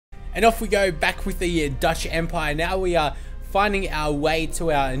And off we go back with the Dutch Empire. Now we are finding our way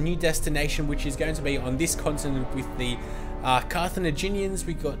to our new destination, which is going to be on this continent with the Carthaginians.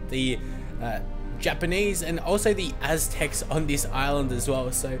 We got the Japanese and also the Aztecs on this island as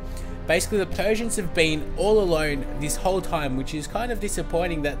well. So basically the Persians have been all alone this whole time, which is kind of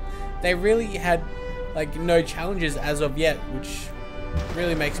disappointing that they really had like no challenges as of yet, which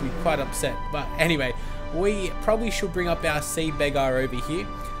really makes me quite upset. But anyway, we probably should bring up our sea beggar over here,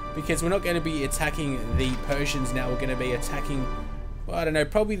 because we're not going to be attacking the Persians now. We're going to be attacking, well, I don't know,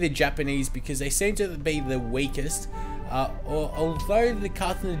 probably the Japanese, because they seem to be the weakest. Although the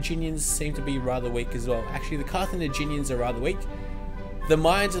Carthaginians seem to be rather weak as well. Actually, the Carthaginians are rather weak. The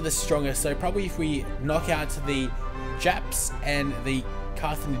Mayans are the strongest. So probably if we knock out the Japs and the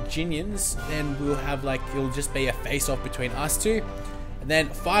Carthaginians, then we'll have like, it'll just be a face-off between us two. And then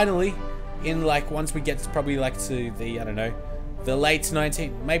finally, in like once we get to probably like to the, I don't know, the late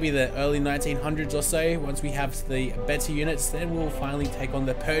maybe the early 1900s or so, once we have the better units, then we'll finally take on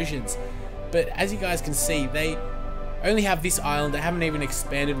the Persians. But as you guys can see, they only have this island. They haven't even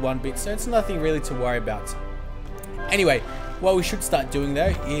expanded one bit, so it's nothing really to worry about. Anyway, what we should start doing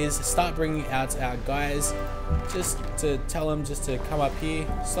though is start bringing out our guys, just to tell them just to come up here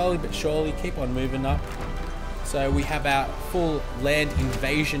slowly but surely, keep on moving up. So we have our full land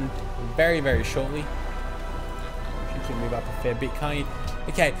invasion very, very shortly. Can move up a fair bit, can't you?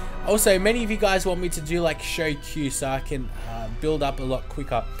 Okay, also many of you guys want me to do like show Q so I can build up a lot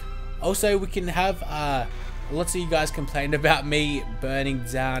quicker. Also we can have lots of you guys complained about me burning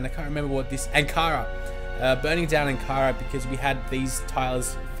down, I can't remember what this, Ankara, burning down Ankara because we had these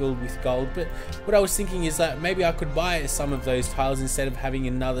tiles filled with gold. But what I was thinking is that maybe I could buy some of those tiles instead of having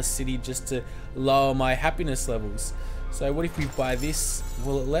another city, just to lower my happiness levels. So what if we buy this?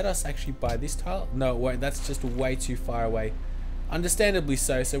 Will it let us actually buy this tile? No, it won't. That's just way too far away. Understandably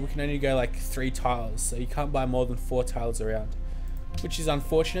so. So we can only go like 3 tiles. So you can't buy more than 4 tiles around, which is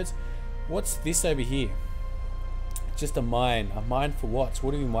unfortunate. What's this over here? Just a mine. A mine for what?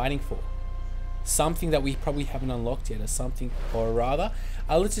 What are we mining for? Something that we probably haven't unlocked yet, or something, or rather.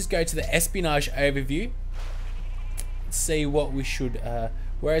 Let's just go to the espionage overview. Let's see what we should...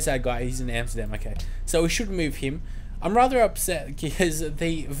 where is our guy? He's in Amsterdam. Okay. So we should move him. I'm rather upset because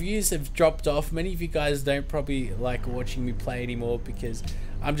the views have dropped off. Many of you guys don't probably like watching me play anymore because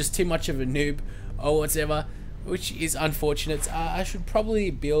I'm just too much of a noob or whatever, which is unfortunate. I should probably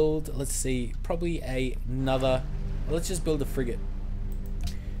build, let's see, probably another, let's just build a frigate.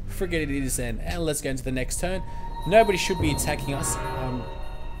 Frigate it is then, and let's go into the next turn. Nobody should be attacking us.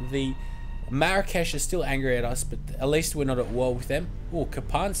 The Marrakesh is still angry at us, but at least we're not at war with them. Oh,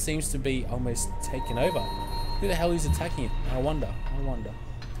 Kapan seems to be almost taken over. Who the hell is attacking it? I wonder.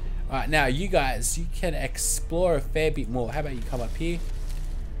 Alright, now you guys, you can explore a fair bit more. How about you come up here?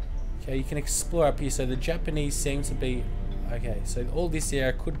 Okay, you can explore up here. So the Japanese seem to be... Okay, so all this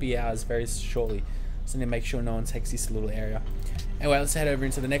area could be ours very shortly. So need to make sure no one takes this little area. Anyway, let's head over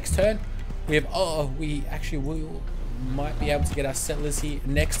into the next turn. We have... Oh, we might be able to get our settlers here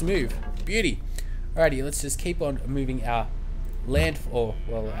next move. Beauty. Alrighty, let's just keep on moving our land... Or,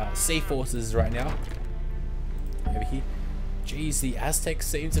 well, our sea forces right now. Over here. Geez, the Aztecs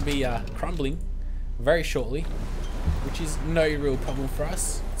seem to be crumbling very shortly, which is no real problem for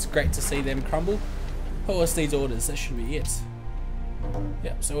us. It's great to see them crumble. Horse needs orders, that should be it.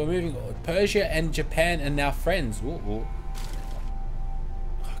 Yep, so we're moving on. Persia and Japan are now friends. Ooh, ooh.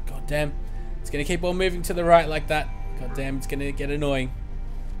 Oh, God damn. It's going to keep on moving to the right like that. God damn, it's going to get annoying.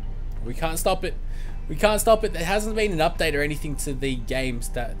 We can't stop it. We can't stop it. There hasn't been an update or anything to the games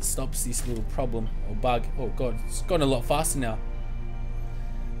that stops this little problem or bug. Oh God, it's gone a lot faster now.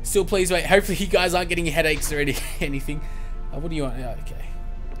 Still, please wait. Hopefully you guys aren't getting headaches or anything. What do you want? Oh, okay.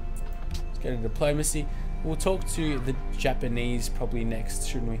 Let's go to diplomacy. We'll talk to the Japanese probably next,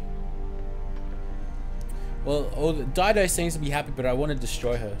 shouldn't we? Well, Dido seems to be happy, but I want to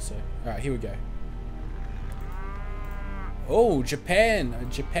destroy her. So, all right, here we go. Oh, Japan.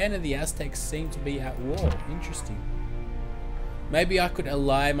 Japan and the Aztecs seem to be at war. Interesting. Maybe I could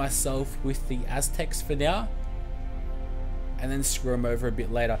ally myself with the Aztecs for now, and then screw them over a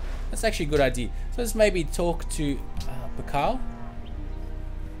bit later. That's actually a good idea. So let's maybe talk to Bakal.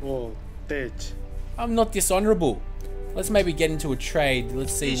 Oh, Tej. I'm not dishonorable. Let's maybe get into a trade.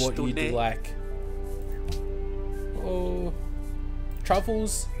 Let's see what you do like. Oh,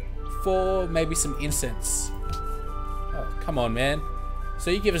 truffles for maybe some incense. Oh, come on, man.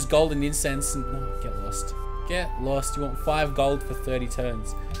 So you give us gold and incense and... Oh, get lost. Get lost. You want 5 gold for 30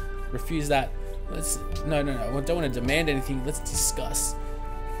 turns. Refuse that. Let's... No. I don't want to demand anything. Let's discuss.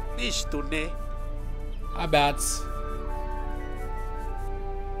 How about...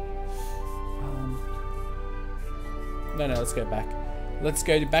 No, let's go back. Let's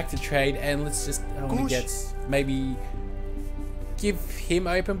go back to trade and let's just get maybe give him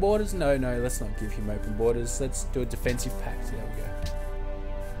open borders. No, let's not give him open borders. Let's do a defensive pact. There we go.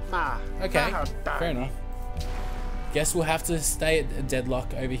 Nah. Okay, fair enough. Guess we'll have to stay at a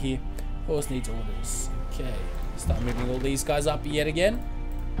deadlock over here. Horse needs orders. Okay, start moving all these guys up yet again.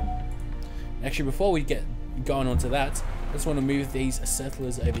 Actually, before we get going on to that, I just want to move these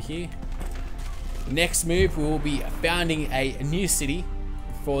settlers over here. Next move, we will be founding a new city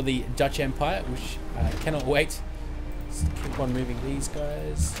for the Dutch Empire, which I cannot wait. Let's keep on moving these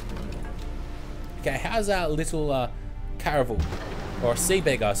guys. Okay, how's our little caravel? Or sea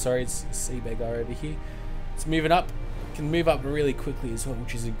beggar, sorry, it's a sea beggar over here. It's moving up. Can move up really quickly as well,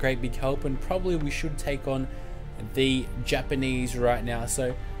 which is a great big help, and probably we should take on the Japanese right now.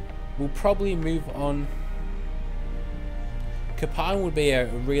 So we'll probably move on. Kapan would be a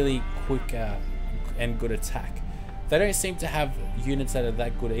really quick and good attack. They don't seem to have units that are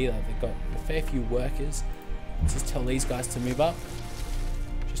that good either. They've got a fair few workers. Let's just tell these guys to move up,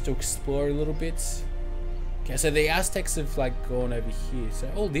 just to explore a little bit. Okay, so the Aztecs have like gone over here. So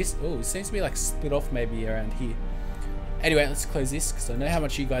all this, it seems to be like split off maybe around here. Anyway, let's close this because I know how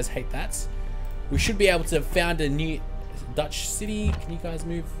much you guys hate that. We should be able to found a new Dutch city. Can you guys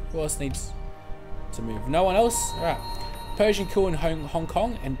move? Who else needs to move? No one else? Alright. Persian coup in Hong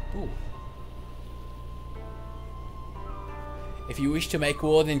Kong and... Ooh. If you wish to make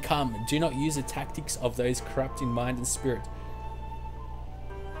war, then come. Do not use the tactics of those corrupt in mind and spirit.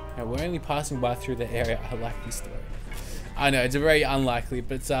 Now, we're only passing by through the area. I like this story. I know, it's very unlikely,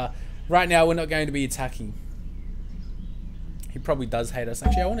 but right now we're not going to be attacking. He probably does hate us.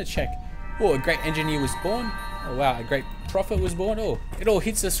 Actually, I want to check. Oh, a great engineer was born. Oh, wow, a great prophet was born. Oh, it all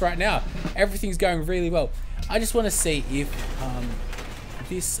hits us right now. Everything's going really well. I just want to see if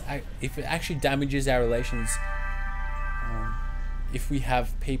if it actually damages our relations. If we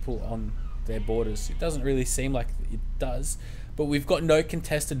have people on their borders. It doesn't really seem like it does, but we've got no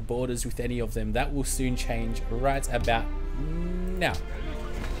contested borders with any of them. That will soon change right about now.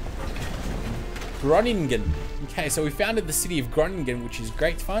 Groningen. Okay, so we founded the city of Groningen, which is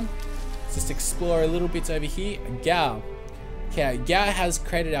great fun. Let's just explore a little bit over here. Gao. Okay, Gao has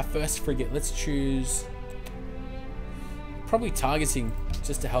created our first frigate. Let's choose probably targeting,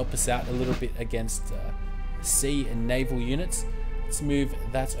 just to help us out a little bit against sea and naval units. Let's move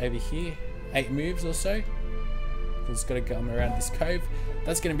that over here. 8 moves or so. It's got to come around this cove.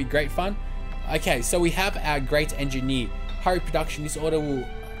 That's going to be great fun. Okay, so we have our great engineer. Hurry production. This order will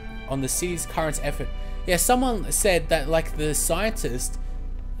on the city's current effort. Yeah, someone said that like the scientist,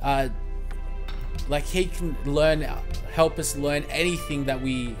 like he can help us learn anything that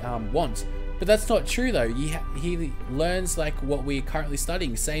we want. But that's not true though. He learns like what we're currently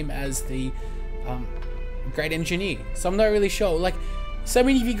studying, same as the great engineer. So I'm not really sure. Like, so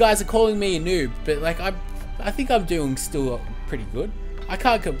many of you guys are calling me a noob, but like I think I'm doing still pretty good. I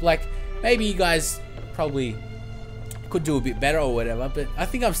can't like, maybe you guys probably could do a bit better or whatever, but I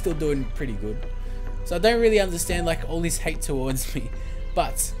think I'm still doing pretty good. So I don't really understand like all this hate towards me,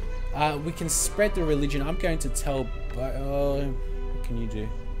 but we can spread the religion. I'm going to tell. What can you do?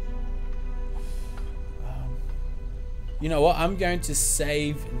 You know what? I'm going to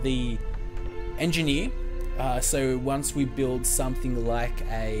save the engineer. So once we build something like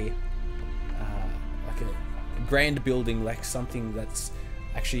a grand building, like something that's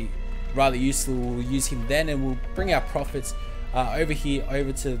actually rather useful, we'll use him then, and we'll bring our profits over here,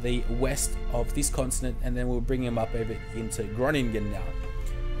 over to the west of this continent, and then we'll bring him up over into Groningen now.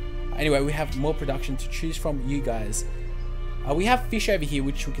 Anyway, we have more production to choose from, you guys. We have fish over here,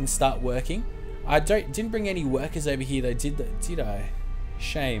 which we can start working. I didn't bring any workers over here though, did I?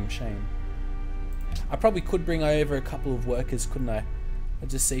 Shame. I probably could bring over a couple of workers, couldn't I? I'll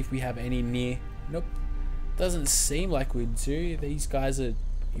just see if we have any near. Nope. Doesn't seem like we do. These guys are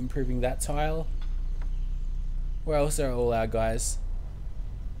improving that tile. Where else are all our guys?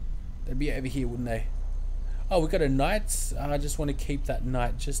 They'd be over here, wouldn't they? Oh, we got a knight. I just want to keep that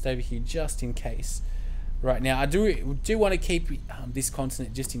knight just over here, just in case. Right now, I do want to keep this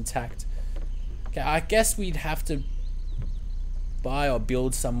continent just intact. Okay, I guess we'd have to buy or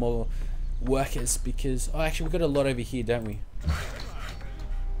build some more workers because... Oh, actually, we've got a lot over here, don't we?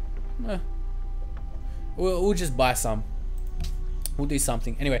 We'll just buy some. We'll do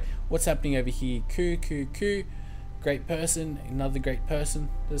something. Anyway, what's happening over here? Coup. Great person. Another great person.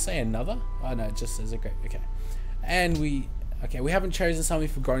 Does it say another? Oh, no, it just says a great... Okay. And we... Okay, we haven't chosen something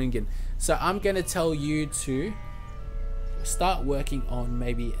for Groningen. So I'm going to tell you to start working on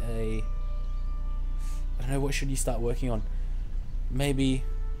maybe a... I don't know, what should you start working on? Maybe...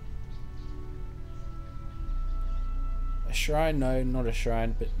 A shrine? No, not a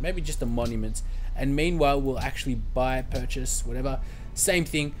shrine, but maybe just a monument. And meanwhile, we'll actually buy, purchase, whatever. Same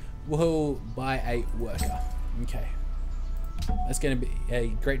thing. We'll buy a worker. Okay. That's going to be a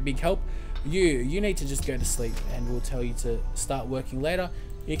great big help. You need to just go to sleep, and we'll tell you to start working later.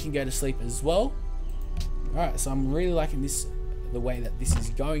 You can go to sleep as well. Alright, so I'm really liking this, the way that this is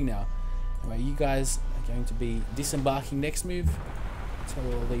going now. Anyway, you guys are going to be disembarking next move. Tell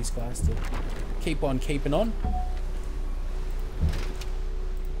all these guys to keep on keeping on.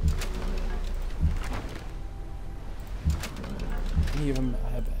 Any of them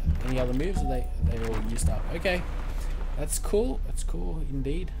have any other moves? Or they all used up? Okay, that's cool. That's cool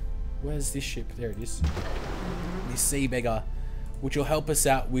indeed. Where's this ship? There it is. This sea beggar, which will help us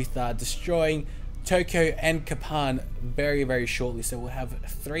out with destroying Tokyo and Japan very, very shortly. So we'll have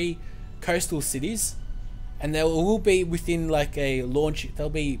 3 coastal cities, and they will be within like a launch. They'll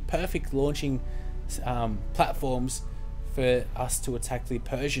be perfect launching platforms for us to attack the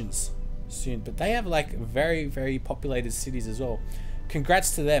Persians soon. But they have like very, very populated cities as well.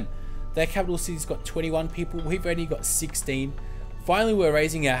 Congrats to them. Their capital city's got 21 people. We've only got 16. Finally, we're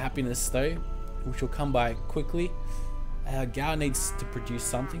raising our happiness though, which will come by quickly. Gao needs to produce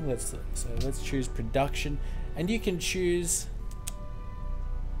something. So let's choose production, and you can choose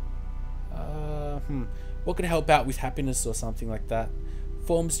what can help out with happiness or something like that.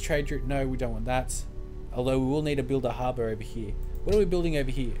 Forms trade route. No, we don't want that. Although we will need to build a harbor over here. What are we building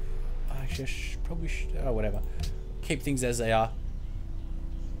over here? Actually, probably should. Oh, whatever. Keep things as they are.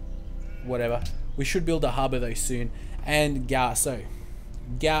 Whatever. We should build a harbor though soon. And Gao. So,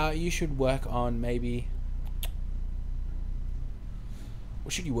 Gao, you should work on maybe.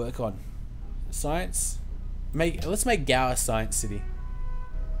 What should you work on? Science? Let's make Gao a science city.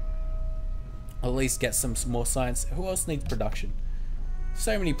 At least get some more science. Who else needs production?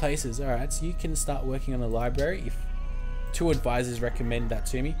 So many places. Alright, so you can start working on a library if 2 advisors recommend that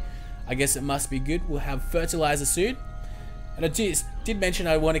to me. I guess it must be good. We'll have fertilizer soon. And I did mention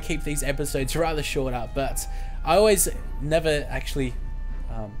I want to keep these episodes rather shorter, but I always never actually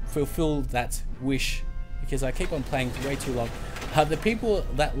fulfill that wish because I keep on playing way too long. The people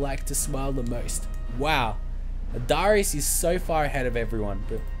that like to smile the most. Wow. Darius is so far ahead of everyone.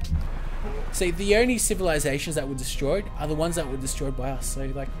 But see, the only civilizations that were destroyed are the ones that were destroyed by us. So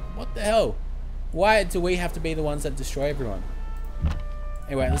like, what the hell? Why do we have to be the ones that destroy everyone?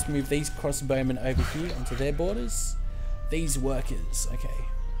 Anyway, let's move these crossbowmen over here onto their borders. These workers, okay.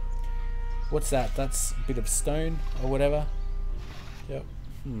 What's that? That's a bit of stone or whatever. Yep.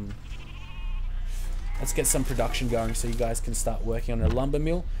 Let's get some production going so you guys can start working on a lumber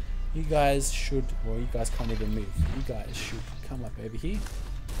mill. You guys should, well, you guys can't even move. You guys should come up over here.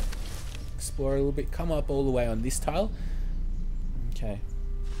 Explore a little bit. Come up all the way on this tile. Okay.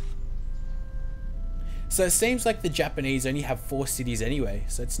 So it seems like the Japanese only have 4 cities anyway,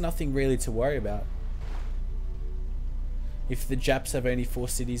 so it's nothing really to worry about. If the Japs have only 4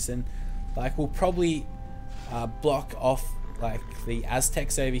 cities, then like we'll probably block off like the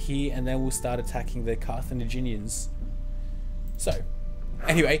Aztecs over here, and then we'll start attacking the Carthaginians. So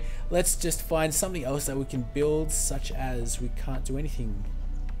anyway, let's just find something else that we can build, such as we can't do anything.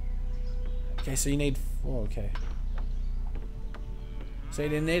 Okay, so you need 4, okay. So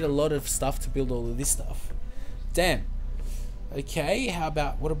you need a lot of stuff to build all of this stuff. Damn. Okay,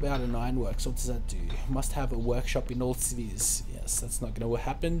 what about an ironworks? What does that do? Must have a workshop in all cities. Yes, that's not going to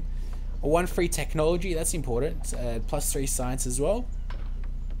happen. A 1 free technology, that's important. +3 science as well.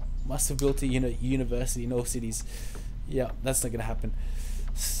 Must have built a university in all cities. Yeah, that's not going to happen.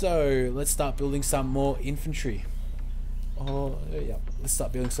 So let's start building some more infantry. Oh yeah, let's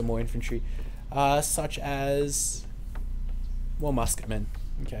start building some more infantry, such as more musketmen.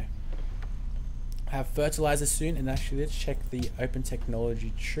 Okay. Have fertilizer soon, and actually let's check the open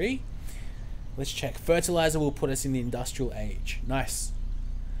technology tree. Let's check. Fertilizer will put us in the industrial age. Nice.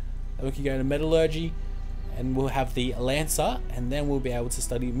 Then we can go to metallurgy, and we'll have the lancer, and then we'll be able to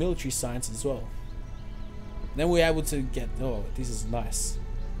study military science as well. Then we're able to get, oh, this is nice.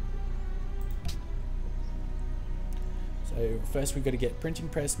 So first we've got to get printing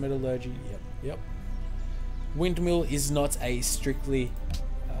press, metallurgy. Yep. Windmill is not a strictly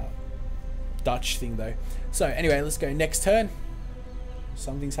Dutch thing though. So anyway, let's go next turn.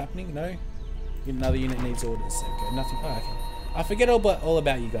 Something's happening. No, another unit needs orders. Okay, nothing. Oh, okay. I forget all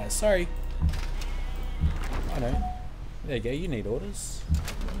about you guys. Sorry. I know. There you go. You need orders,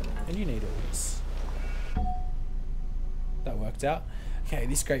 and you need orders. That worked out. Okay,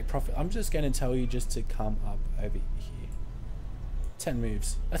 this great prophet. I'm just going to tell you just to come up over here. 10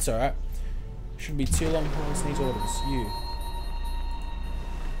 moves. That's all right. Shouldn't be too long. Who else needs orders?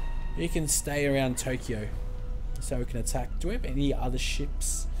 You can stay around Tokyo. so we can attack. Do we have any other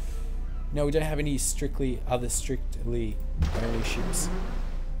ships? No, we don't have any strictly only ships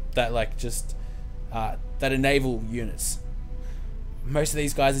that like just that are naval units. Most of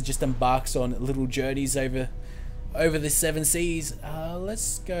these guys are just embarked on little journeys over the 7 seas.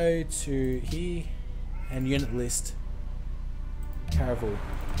 Let's go to here and unit list. Caravel.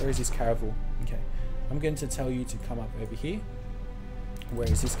 Where is this caravel? Okay, I'm going to tell you to come up over here. Where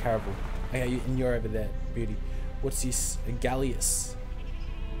is this caravel? Okay, and you're over there. Beauty. What's this? A galleass.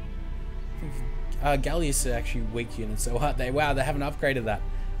 Galleass are actually weak units, so aren't they? Wow, they haven't upgraded that.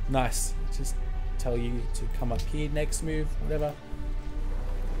 Nice. Just tell you to come up here. Next move, whatever.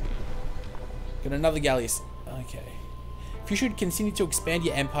 Got another galleass. Okay. If you should continue to expand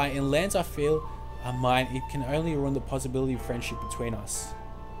your empire in lands I feel are mine, it can only ruin the possibility of friendship between us.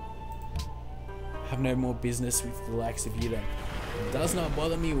 I have no more business with the likes of you then. It does not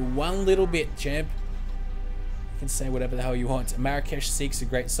bother me one little bit, champ. You can say whatever the hell you want. Marrakesh seeks a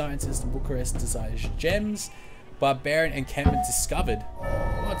great scientist, and Bucharest desires gems. Barbarian encampment discovered.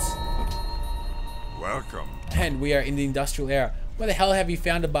 What? Welcome. And we are in the industrial era. Where the hell have you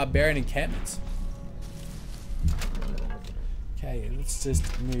found a barbarian encampment? Okay, let's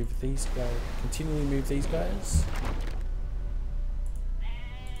just move these guys. Continually move these guys.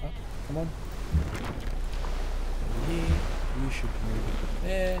 Oh, come on. Over here. You should move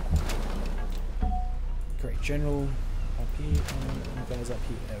there. Great general up here. And you guys up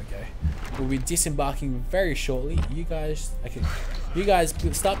here. There we go. We'll be disembarking very shortly. You guys, okay. You guys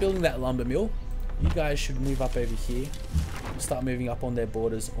start building that lumber mill. You guys should move up over here. Start moving up on their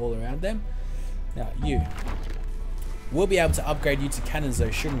borders all around them. Now you. We'll be able to upgrade you to cannons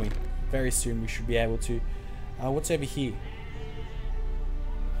though, shouldn't we? Very soon we should be able to. What's over here?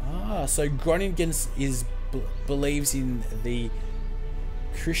 So Groningen believes in the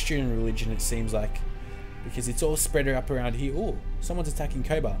Christian religion, it seems like. Because it's all spread up around here. Oh, someone's attacking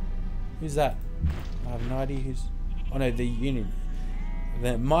Kobar. Who's that? I have no idea who's... Oh no, the Union.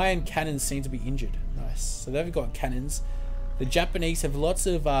 The Mayan cannons seem to be injured. Nice. So they've got cannons. The Japanese have lots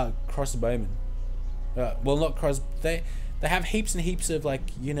of crossbowmen. Well, not cross. They have heaps and heaps of like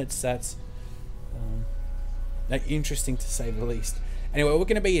units that's like interesting to say the least. Anyway, we're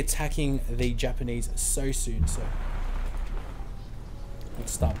going to be attacking the Japanese so soon. So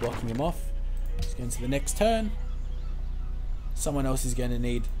let's start blocking them off. Let's go into the next turn. Someone else is going to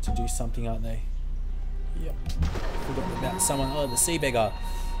need to do something, aren't they? Yep. Forgot about someone. Oh, the sea beggar.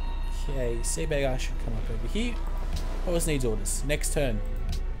 Okay, sea beggar should come up over here. Who else needs orders? Next turn.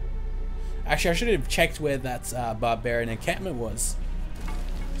 Actually, I should have checked where that barbarian encampment was.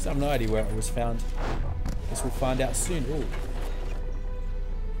 Because I have no idea where it was found. Guess we'll find out soon. Ooh.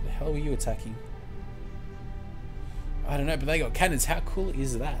 The hell were you attacking? I don't know, but they got cannons. How cool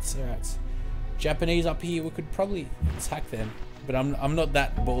is that? Alright. Japanese up here, we could probably attack them. But I'm not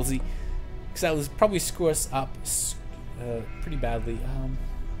that ballsy. Because that will probably screw us up pretty badly.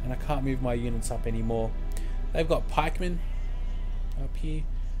 And I can't move my units up anymore. They've got pikemen up here.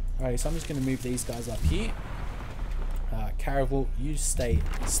 Alright, so I'm just going to move these guys up here. Caravel, you stay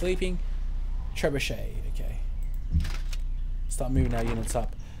sleeping. Trebuchet, okay. Start moving our units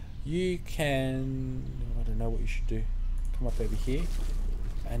up. You can... I don't know what you should do. Come up over here.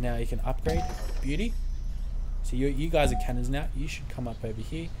 And now you can upgrade. Beauty. So you guys are cannons now. You should come up over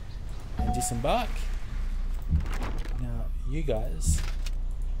here and disembark. Now, you guys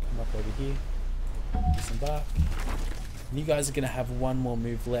come up over here. Disembark. You guys are going to have one more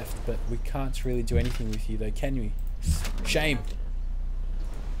move left, but we can't really do anything with you though, can we? Shame.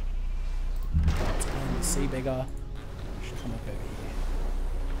 And the sea beggar should come up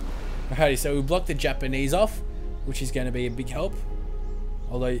over here. Alrighty, so we blocked the Japanese off, which is going to be a big help.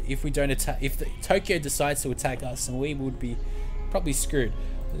 Although if we don't attack, if Tokyo decides to attack us, then we would be probably screwed.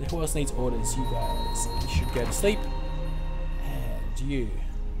 Who else needs orders? You guys. You should go to sleep. And you.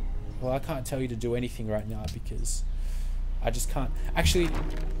 Well, I can't tell you to do anything right now because I just can't. Actually,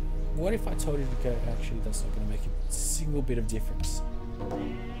 what if I told you to go? Actually, that's not going to make a single bit of difference.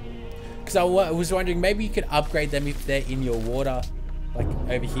 Because I was wondering, maybe you could upgrade them if they're in your water, like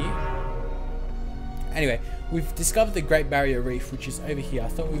over here. Anyway, we've discovered the Great Barrier Reef, which is over here. I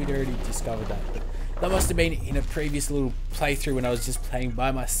thought we'd already discovered that, but that must have been in a previous little playthrough when I was just playing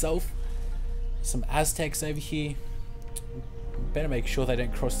by myself. Some Aztecs over here. Better make sure they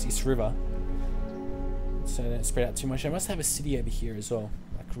don't cross this river, so they don't spread out too much. I must have a city over here as well,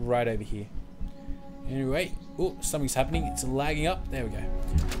 like right over here. Anyway, oh, something's happening. It's lagging up. There we go.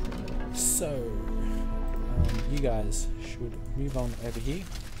 So, you guys should move on over here.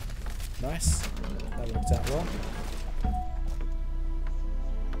 Nice. That worked out well.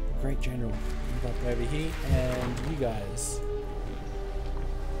 Great General. Move up over here, and you guys.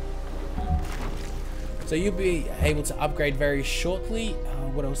 So you'll be able to upgrade very shortly.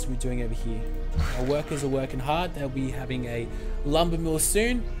 What else are we doing over here? Our workers are working hard. They'll be having a lumber mill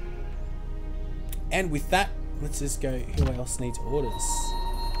soon. And with that, let's just go. Who else needs orders?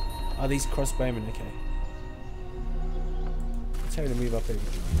 Are these crossbowmen? Okay. Let's tell you to move up over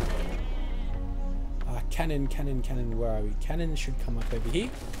here. Cannon. Where are we? Cannon should come up over here.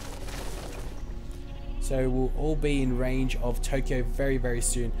 So we'll all be in range of Tokyo very, very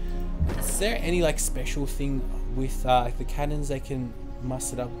soon. Is there any like special thing with the cannons they can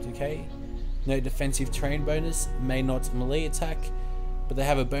muster up? Okay. No defensive terrain bonus. May not melee attack. But they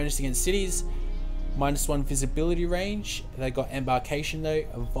have a bonus against cities. -1 visibility range. They got embarkation though,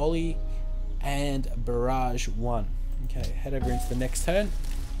 a volley, and barrage 1. Okay, head over into the next turn.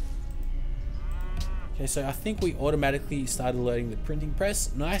 Okay, so I think we automatically started loading the printing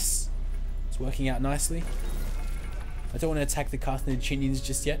press. Nice. It's working out nicely. I don't want to attack the Carthaginians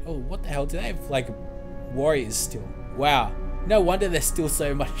just yet. Oh, what the hell? Do they have like warriors still? Wow. No wonder they're still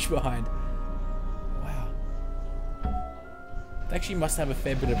so much behind. Wow. They actually must have a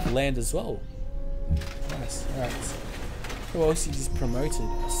fair bit of land as well. Nice. Alright. Who else is promoted?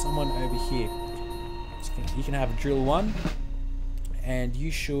 Someone over here. You can have drill 1. And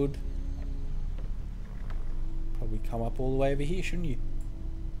you should probably come up all the way over here, shouldn't you?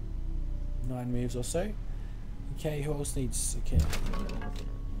 9 moves or so. Okay, who else needs... Okay.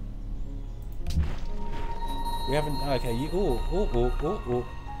 We haven't... Okay, you... Oh.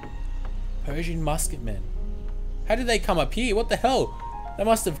 Persian musketmen. How did they come up here? What the hell? They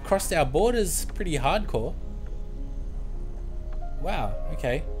must have crossed our borders pretty hardcore. Wow,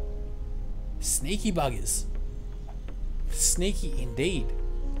 okay. Sneaky buggers. Sneaky indeed.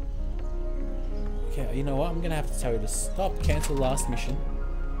 Okay, you know what? I'm going to have to tell you to stop, cancel last mission.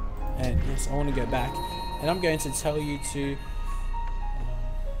 And yes, I want to go back. And I'm going to tell you to...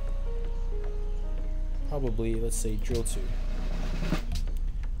 probably, let's see, drill 2.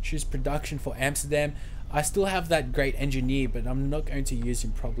 Choose production for Amsterdam. I still have that great engineer, but I'm not going to use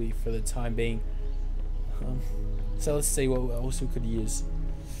him probably for the time being. So let's see what else we could use.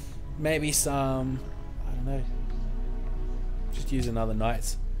 Maybe some... I don't know. Just use another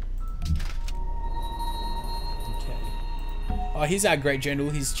knight. Oh, here's our great general.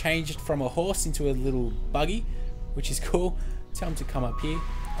 He's changed from a horse into a little buggy, which is cool. Tell him to come up here.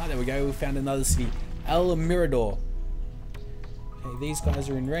 Oh, there we go. We found another city. El Mirador. Okay, these guys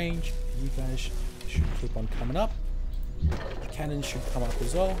are in range. You guys should keep on coming up. The cannons should come up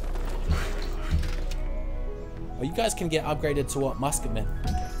as well. Oh, you guys can get upgraded to what? Musketmen.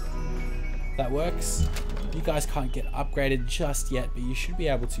 That works. You guys can't get upgraded just yet, but you should be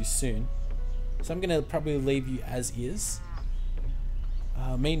able to soon. So I'm going to probably leave you as is.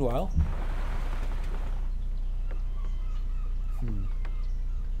 Meanwhile,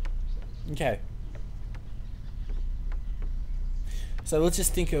 okay. So let's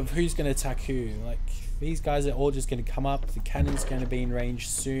just think of who's going to attack who. Like, these guys are all just going to come up. The cannon's going to be in range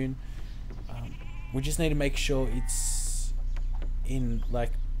soon. We just need to make sure it's in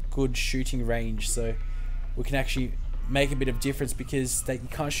like good shooting range, so we can actually make a bit of difference, because you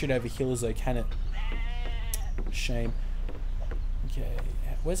can't shoot over hills though, can it? Shame. Okay,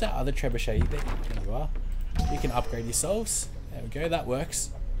 where's that other trebuchet? There you are. You can upgrade yourselves. There we go, that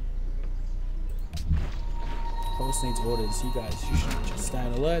works. Horse needs orders. You guys, you should just stay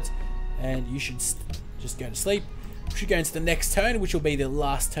on alert, and you should just go to sleep. We should go into the next turn, which will be the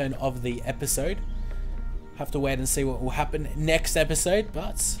last turn of the episode. Have to wait and see what will happen next episode,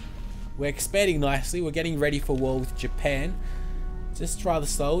 but we're expanding nicely. We're getting ready for war with Japan. Just rather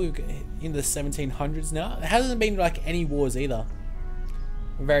slowly. We're in the 1700s now. There hasn't been like any wars either.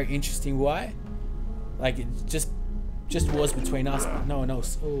 Very interesting why. Like, it just wars between us, but no one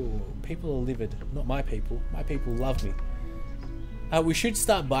else. Oh, people are livid. Not my people. My people love me. We should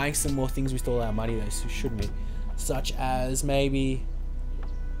start buying some more things with all our money though, so shouldn't we? Such as maybe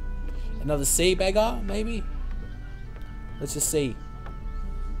another sea beggar, maybe? Let's just see.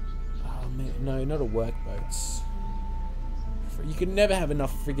 Oh, man, no, not a workboat. You can never have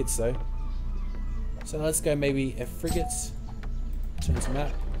enough frigates though. So let's go maybe a frigate. Turn to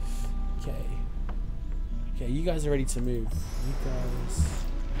map. Okay. Okay, you guys are ready to move. You guys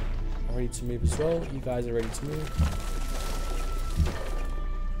are ready to move as well. You guys are ready to move.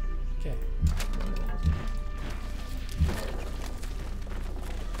 Okay.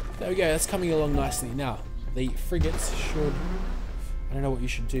 There we go, that's coming along nicely. Now, the frigates should... I don't know what you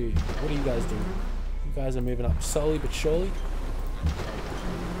should do. What do you guys do? You guys are moving up slowly but surely.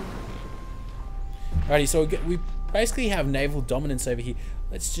 Alrighty, so we basically have naval dominance over here.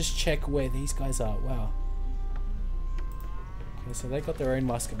 Let's just check where these guys are. Wow. Okay, so they got their own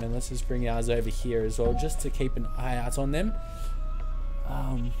musketmen. Let's just bring ours over here as well, just to keep an eye out on them.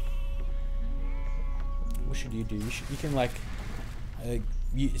 What should you do? You can like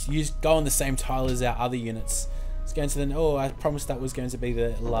go on the same tile as our other units. It's going to then. Oh, I promised that was going to be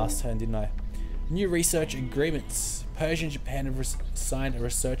the last turn, didn't I? New research agreements. Persia and Japan have signed a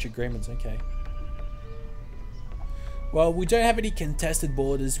research agreement. Okay. Well, we don't have any contested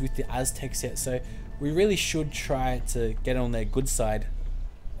borders with the Aztecs yet, so we really should try to get on their good side.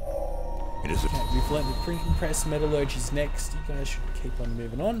 It is Okay, we've learnt the printing press. Metallurgy is next. You guys should keep on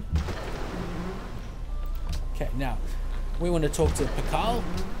moving on. Okay, now we want to talk to Pakal.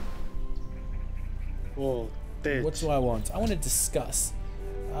 What do I want? I want to discuss.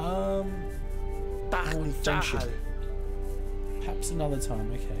 I want friendship. Perhaps another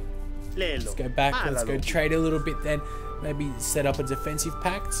time. Okay. Let's go back. Let's go trade a little bit then. Maybe set up a defensive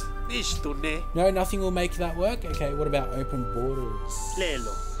pact. No, nothing will make that work. Okay, what about open borders?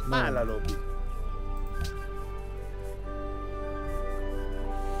 No.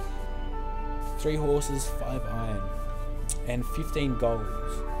 3 horses, 5 iron, and 15 gold,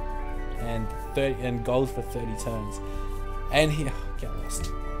 and 30 and gold for 30 turns. And here, get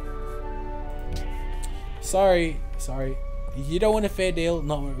lost. Sorry. You don't want a fair deal.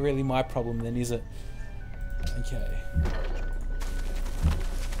 Not really my problem, then, is it? Okay.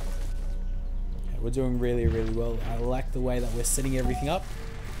 We're doing really well. I like the way that we're setting everything up.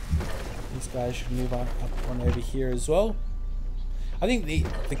 These guys should move up on over here as well. I think the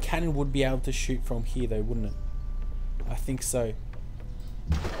cannon would be able to shoot from here though, wouldn't it? I think so.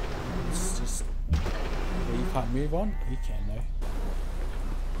 It's just... Yeah, you can't move on? You can though.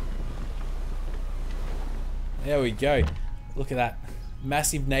 There we go. Look at that.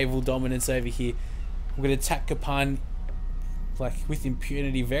 Massive naval dominance over here. We're going to attack Kapan like with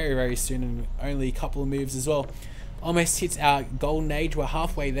impunity very soon, in only a couple of moves as well. Almost hits our golden age. We're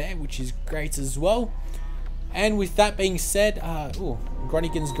halfway there, which is great as well. And with that being said,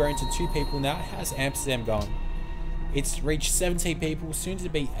 Groningen's grown to 2 people now. How's Amsterdam going? It's reached 17 people, soon to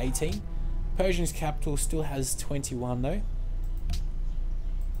be 18. Persian's capital still has 21 though.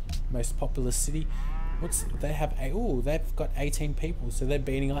 Most populous city. They have? They've got 18 people, so they're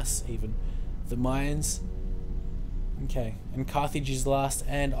beating us even. The Mayans. Okay, and Carthage is last,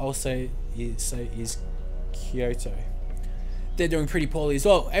 and also is Kyoto. They're doing pretty poorly as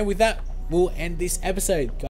well. And with that, we'll end this episode.